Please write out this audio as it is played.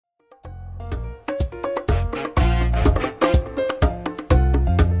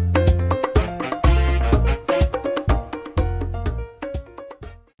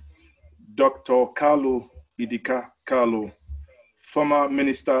for Kalu Idika Kalu, former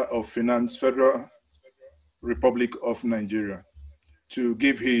Minister of Finance, Federal Republic of Nigeria, to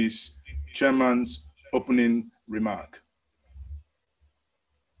give his chairman's opening remark.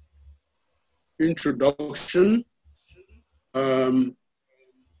 Introduction.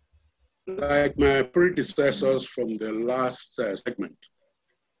 Like my predecessors from the last segment,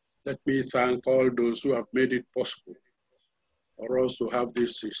 let me thank all those who have made it possible for us to have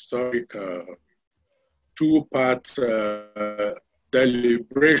this historic two-part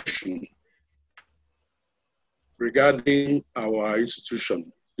deliberation regarding our institution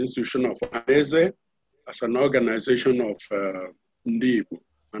of Ohaneze as an organization of Ndibo,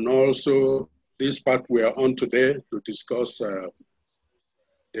 and also this part we are on today to discuss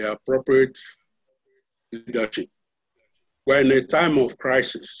the appropriate leadership. We're in a time of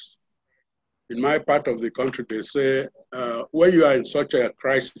crisis. In my part of the country, they say, when you are in such a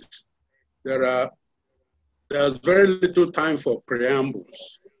crisis, there's very little time for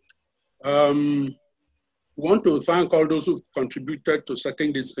preambles. We want to thank all those who've contributed to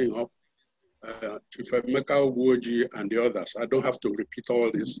setting this thing up, Chief Emeka Ogbuoji and the others. I don't have to repeat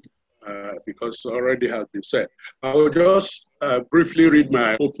all this because already has been said. I will just briefly read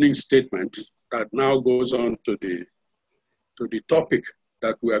my opening statement that now goes on to the topic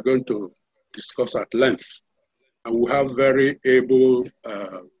that we are going to discuss at length. And we have very able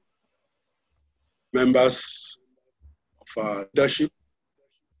members of our leadership,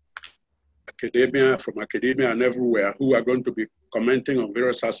 from academia and everywhere, who are going to be commenting on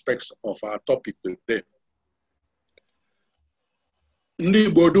various aspects of our topic today.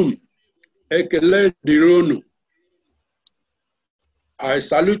 Ndi Bodum, Ekele Dironu. I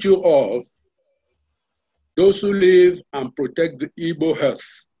salute you all, those who live and protect the Igbo health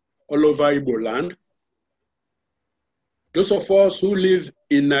all over Igbo land, those of us who live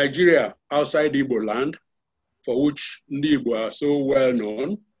in Nigeria outside Igbo land, for which Ndi Igbo are so well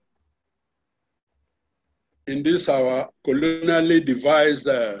known, in this our colonially devised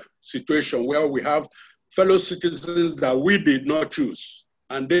situation where we have fellow citizens that we did not choose,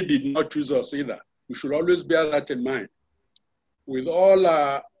 and they did not choose us either. We should always bear that in mind. With all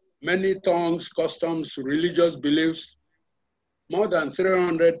our many tongues, customs, religious beliefs, more than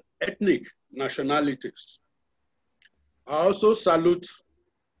 300 ethnic nationalities. I also salute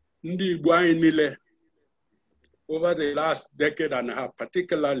Ndi Igbo anyị niile over the last decade and a half,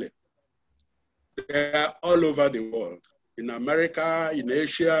 particularly. They are all over the world, in America, in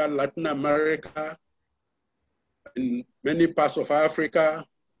Asia, Latin America, in many parts of Africa.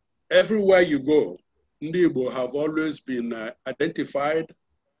 Everywhere you go, Ndi Igbo have always been identified,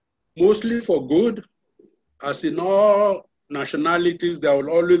 mostly for good. As in all nationalities, there will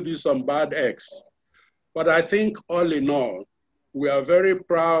always be some bad eggs. But I think all in all, we are very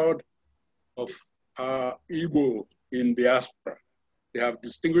proud of our Igbo in diaspora. They have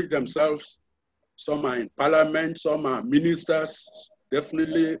distinguished themselves. Some are in parliament, some are ministers,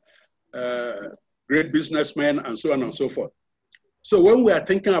 definitely great businessmen, and so on and so forth. So when we are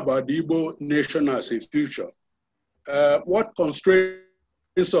thinking about the Igbo nation as a future, what constrains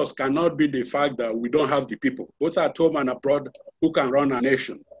us cannot be the fact that we don't have the people, both at home and abroad, who can run a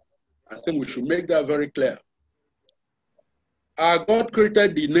nation. I think we should make that very clear. Our God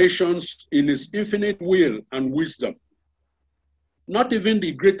created the nations in his infinite will and wisdom. Not even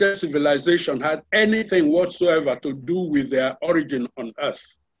the greatest civilization had anything whatsoever to do with their origin on earth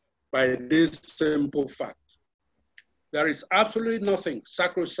by this simple fact. There is absolutely nothing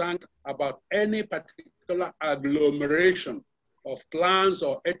sacrosanct about any particular agglomeration of clans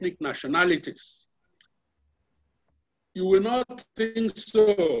or ethnic nationalities. You will not think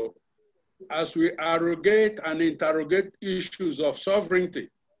so as we arrogate and interrogate issues of sovereignty.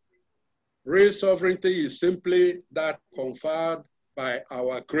 Real sovereignty is simply that conferred by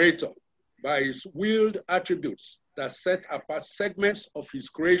our Creator, by his willed attributes that set apart segments of his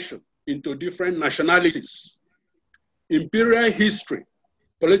creation into different nationalities. Imperial history,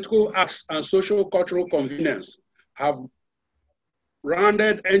 political acts, and social cultural convenience have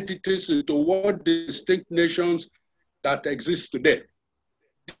rounded entities into what distinct nations that exist today.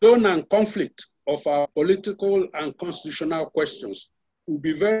 The tone and conflict of our political and constitutional questions will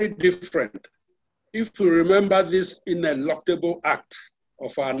be very different if we remember this ineluctable act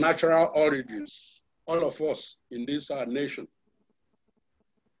of our natural origins, all of us in this our nation.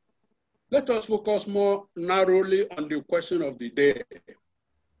 Let us focus more narrowly on the question of the day.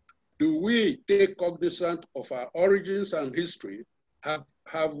 Do we take cognizance of our origins and history? Have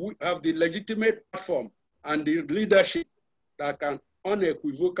the legitimate platform and the leadership that can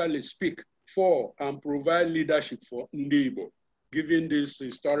unequivocally speak for and provide leadership for Ndi Igbo, given this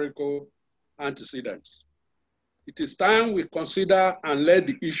historical antecedents. It is time we consider and let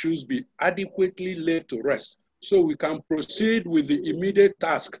the issues be adequately laid to rest so we can proceed with the immediate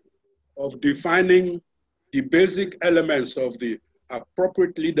task of defining the basic elements of the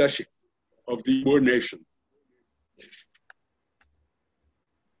appropriate leadership of the Igbo nation.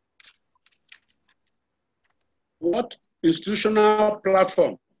 What institutional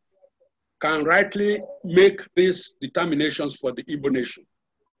platform can rightly make these determinations for the Igbo nation?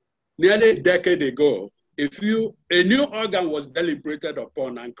 Nearly a decade ago, a new organ was deliberated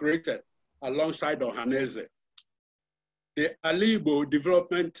upon and created alongside Ohaneze, the Ali-Igbo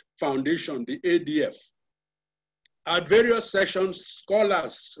Development Foundation, the ADF. At various sessions,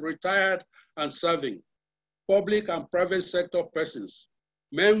 scholars, retired and serving, public and private sector persons,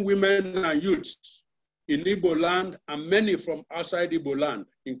 men, women, and youths in Igbo land and many from outside Igbo land,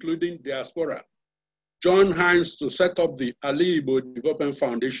 including diaspora, joined hands to set up the Ali-Igbo Development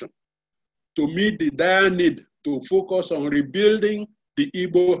Foundation to meet the dire need to focus on rebuilding the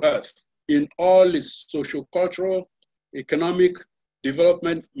Igbo earth in all its socio-cultural, economic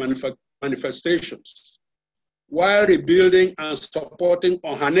development manifestations, while rebuilding and supporting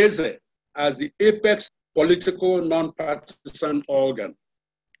Ohaneze as the apex political non-partisan organ.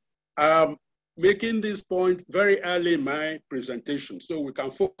 Making this point very early in my presentation so we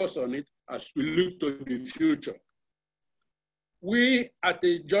can focus on it as we look to the future. We at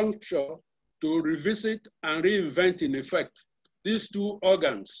a juncture to revisit and reinvent in effect these two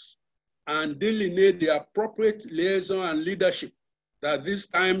organs and delineate the appropriate liaison and leadership that these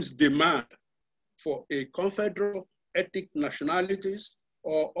times demand for a confederal ethnic nationalities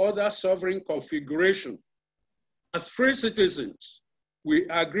or other sovereign configuration. As free citizens, we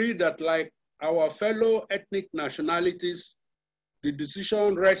agree that like our fellow ethnic nationalities, the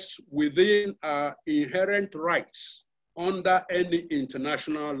decision rests within our inherent rights under any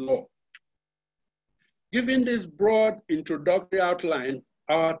international law. Given this broad introductory outline,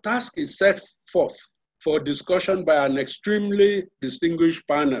 our task is set forth for discussion by an extremely distinguished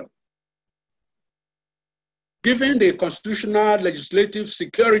panel. Given the constitutional legislative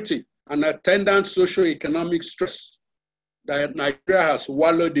security and attendant socio-economic stress that Nigeria has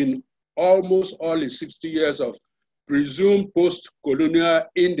wallowed in almost all its 60 years of presumed post-colonial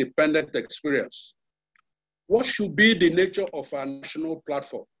independent experience, what should be the nature of our national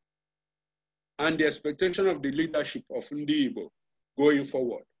platform and the expectation of the leadership of Ndi Igbo going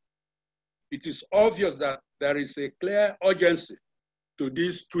forward? It is obvious that there is a clear urgency to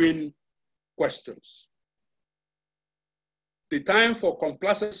these twin questions. The time for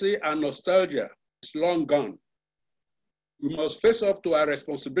complacency and nostalgia is long gone. We must face up to our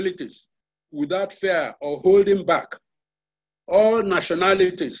responsibilities without fear or holding back. All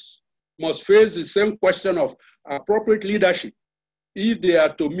nationalities must face the same question of appropriate leadership if they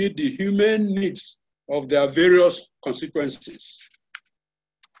are to meet the human needs of their various constituencies.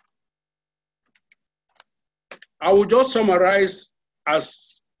 I will just summarize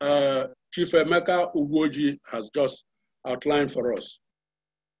as Chief Emeka Ugwoji has just outlined for us.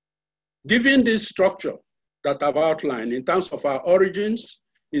 Given this structure that I've outlined in terms of our origins,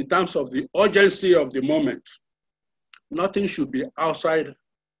 in terms of the urgency of the moment, nothing should be outside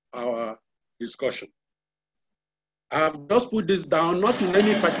our discussion. I have just put this down, not in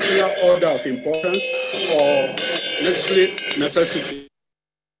any particular order of importance or necessity.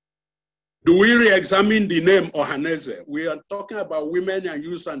 Do we re-examine the name Ohaneze? We are talking about women and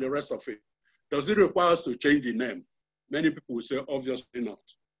youth and the rest of it. Does it require us to change the name? Many people will say, obviously not.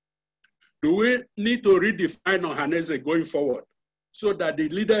 Do we need to redefine Ohaneze going forward so that the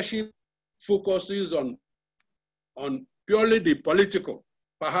leadership focuses on purely the political?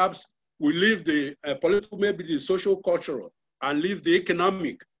 Perhaps we leave the political, maybe the social, cultural, and leave the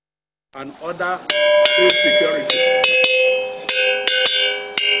economic and other food security.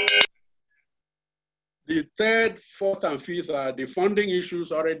 The third, fourth, and fifth are the funding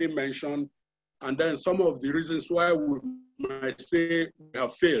issues already mentioned, and then some of the reasons why we might say we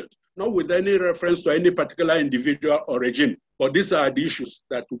have failed, not with any reference to any particular individual or regime, but these are the issues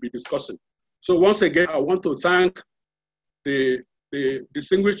that we'll be discussing. So once again, I want to thank the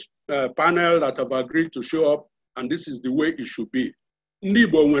distinguished panel that have agreed to show up, and this is the way it should be. Ndi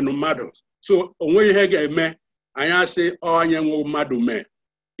Igbo nwenu mmadụ. So onwe ihe ga-eme, anyị asị onye nwe mmadụ mee,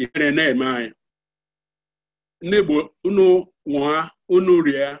 ihe na-eme anyị. Ndị Igbo unu nwa, unu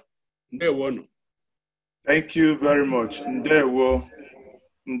rie, ndewonu. Thank you very much. Ndewo,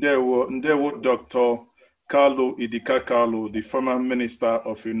 Dr. Kalu Idika Kalu, the former Minister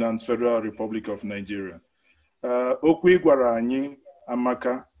of Finance, Federal Republic of Nigeria. Okwu ị gwara anyị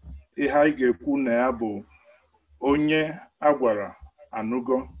amaka, ihe anyị ga-ekwu na ya bụ onye agwara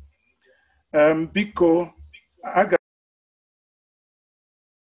anụgo. Biko, aga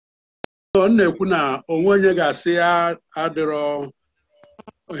na-ekwu na onwe onye ga-asị adịrọ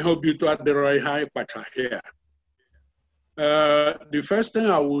ihe obi ụtọ adịrọ ihe anyị kpacha here. The first thing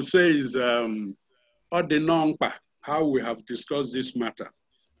I will say is how we have discussed this matter.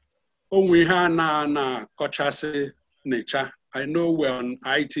 Onwe ihe na kochasi nature. I know we're on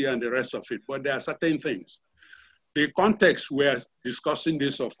IT and the rest of it, but there are certain things. The context we are discussing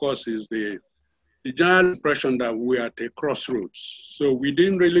this, of course, is the general impression that we are at a crossroads. So we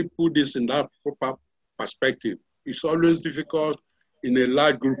didn't really put this in that proper perspective. It's always difficult in a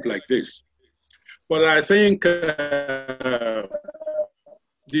large group like this. But I think the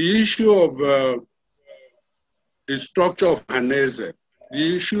issue of the structure of Ohaneze,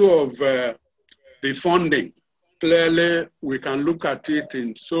 the issue of the funding, clearly we can look at it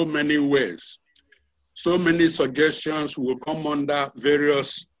in so many ways. So many suggestions will come under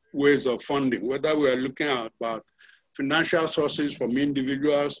various ways of funding, whether we are looking at about financial sources from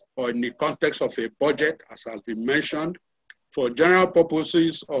individuals or in the context of a budget, as has been mentioned, for general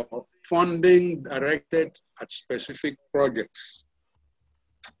purposes or funding directed at specific projects.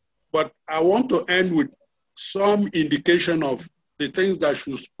 But I want to end with some indication of the things that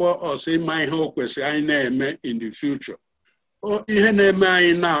should spur us in my hope in the future. We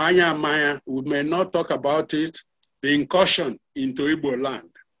may not talk about it, the incursion into Igbo land.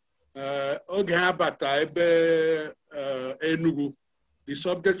 The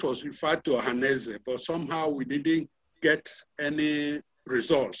subject was referred to Ohaneze, but somehow we didn't get any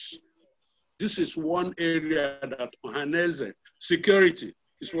results. This is one area that Ohaneze, security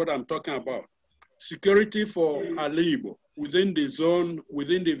is what I'm talking about. Security for Alibo within the zone,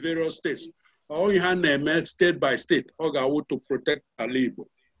 within the various states. All you have state by state, to protect Alibo.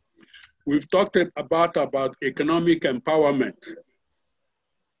 We've talked about economic empowerment.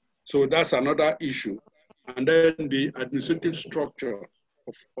 So that's another issue. And then the administrative structure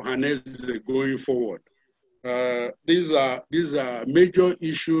of Ohaneze going forward. These are major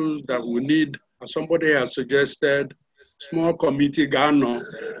issues that we need, as somebody has suggested, small committee Ghana,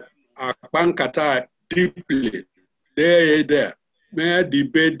 Bankata deeply, there. May I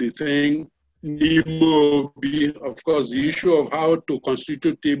debate the thing, MOB, of course, the issue of how to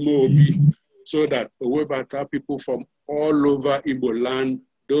constitute MOB so that we have people from all over Igbo land,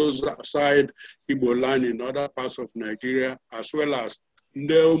 those outside Igbo land in other parts of Nigeria, as well as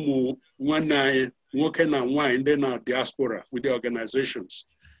Ndemu, Wanai, Woken and Wine, and then our diaspora with the organizations.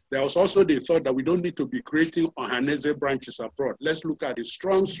 There was also the thought that we don't need to be creating Ohaneze branches abroad. Let's look at the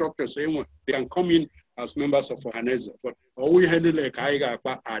strong structures. They can come in as members of Ohaneze, but all we handle like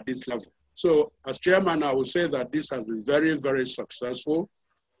at this level. So as chairman, I would say that this has been very, very successful.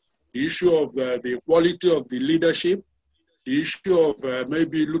 The issue of the quality of the leadership, the issue of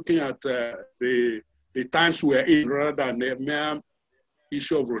maybe looking at the times we're in rather than the mere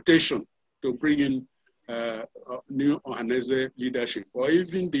issue of rotation to bring in new Ohaneze leadership, or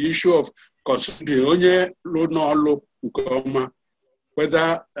even the issue of considering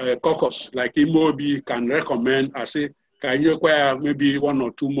whether caucus like MOB can recommend, I say, can you acquire maybe 1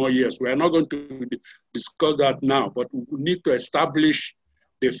 or 2 more years? We are not going to discuss that now, but we need to establish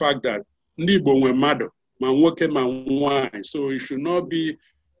the fact that so it should not be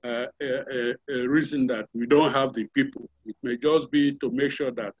a reason that we don't have the people. It may just be to make sure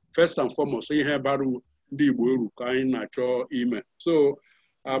that first and foremost, so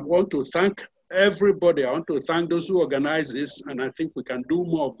I want to thank everybody. I want to thank those who organize this, and I think we can do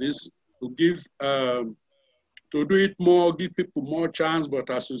more of this to give, to do it more, give people more chance.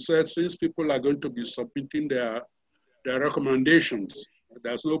 But as you said, since people are going to be submitting their recommendations,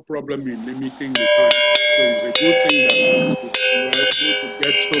 there's no problem in limiting the time. So it's a good thing that we are able to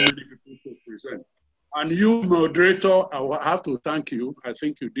get so many people to present. And you, moderator, I will have to thank you. I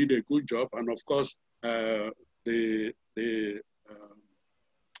think you did a good job. And of course, Dr.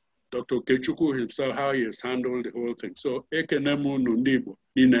 Kechuku himself, how he has handled the whole thing. So,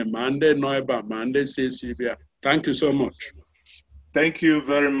 thank you so much. Thank you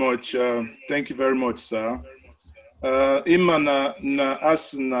very much. Thank you very much, sir. Imana na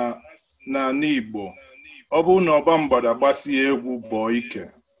asna na Nibo. Obu na ọba mgbada gbasi egwu bụ ike.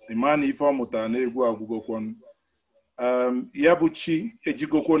 Imana ife ọmụta na egwu agwụgokwan. Ya bụ chi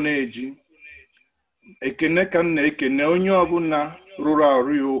ejigokwo na-eji. Ekene ka nna ekene onye ọbụla rụrụ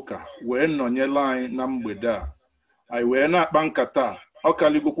arụ ya ụka wee nọnyela anyị na mgbede a. Anyị wee na-akpa nkata. Ọ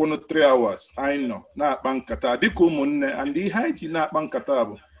kaligokwono 3 hours anyị nọ na-akpa nkata dịka ụmụnne, and ihe anyị ji na-akpa nkata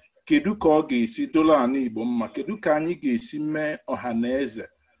bụ kedu ka ọ ga-esi dolo ana Igbo mma, kedu ka anyị ga-esi mee Ohaneze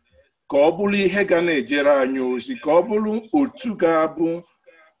ka ọ bụrụ ihe ga na-ejere anyị ozi, ka ọ bụrụ otu ga-abụ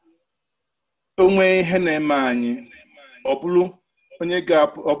onwe ihe na-eme anyị ọ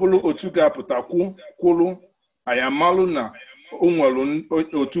bụrụ otu ga-apụta kwụrụ anyị amalụ na o nwere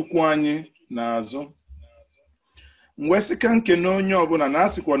otu kwu anyị n'azụ. Mgbe sika nkene onye ọbụla na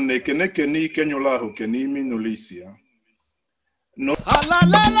asịkwa na ekene ike nyụrụ ahụ kene imi n'ụlọ isi ya.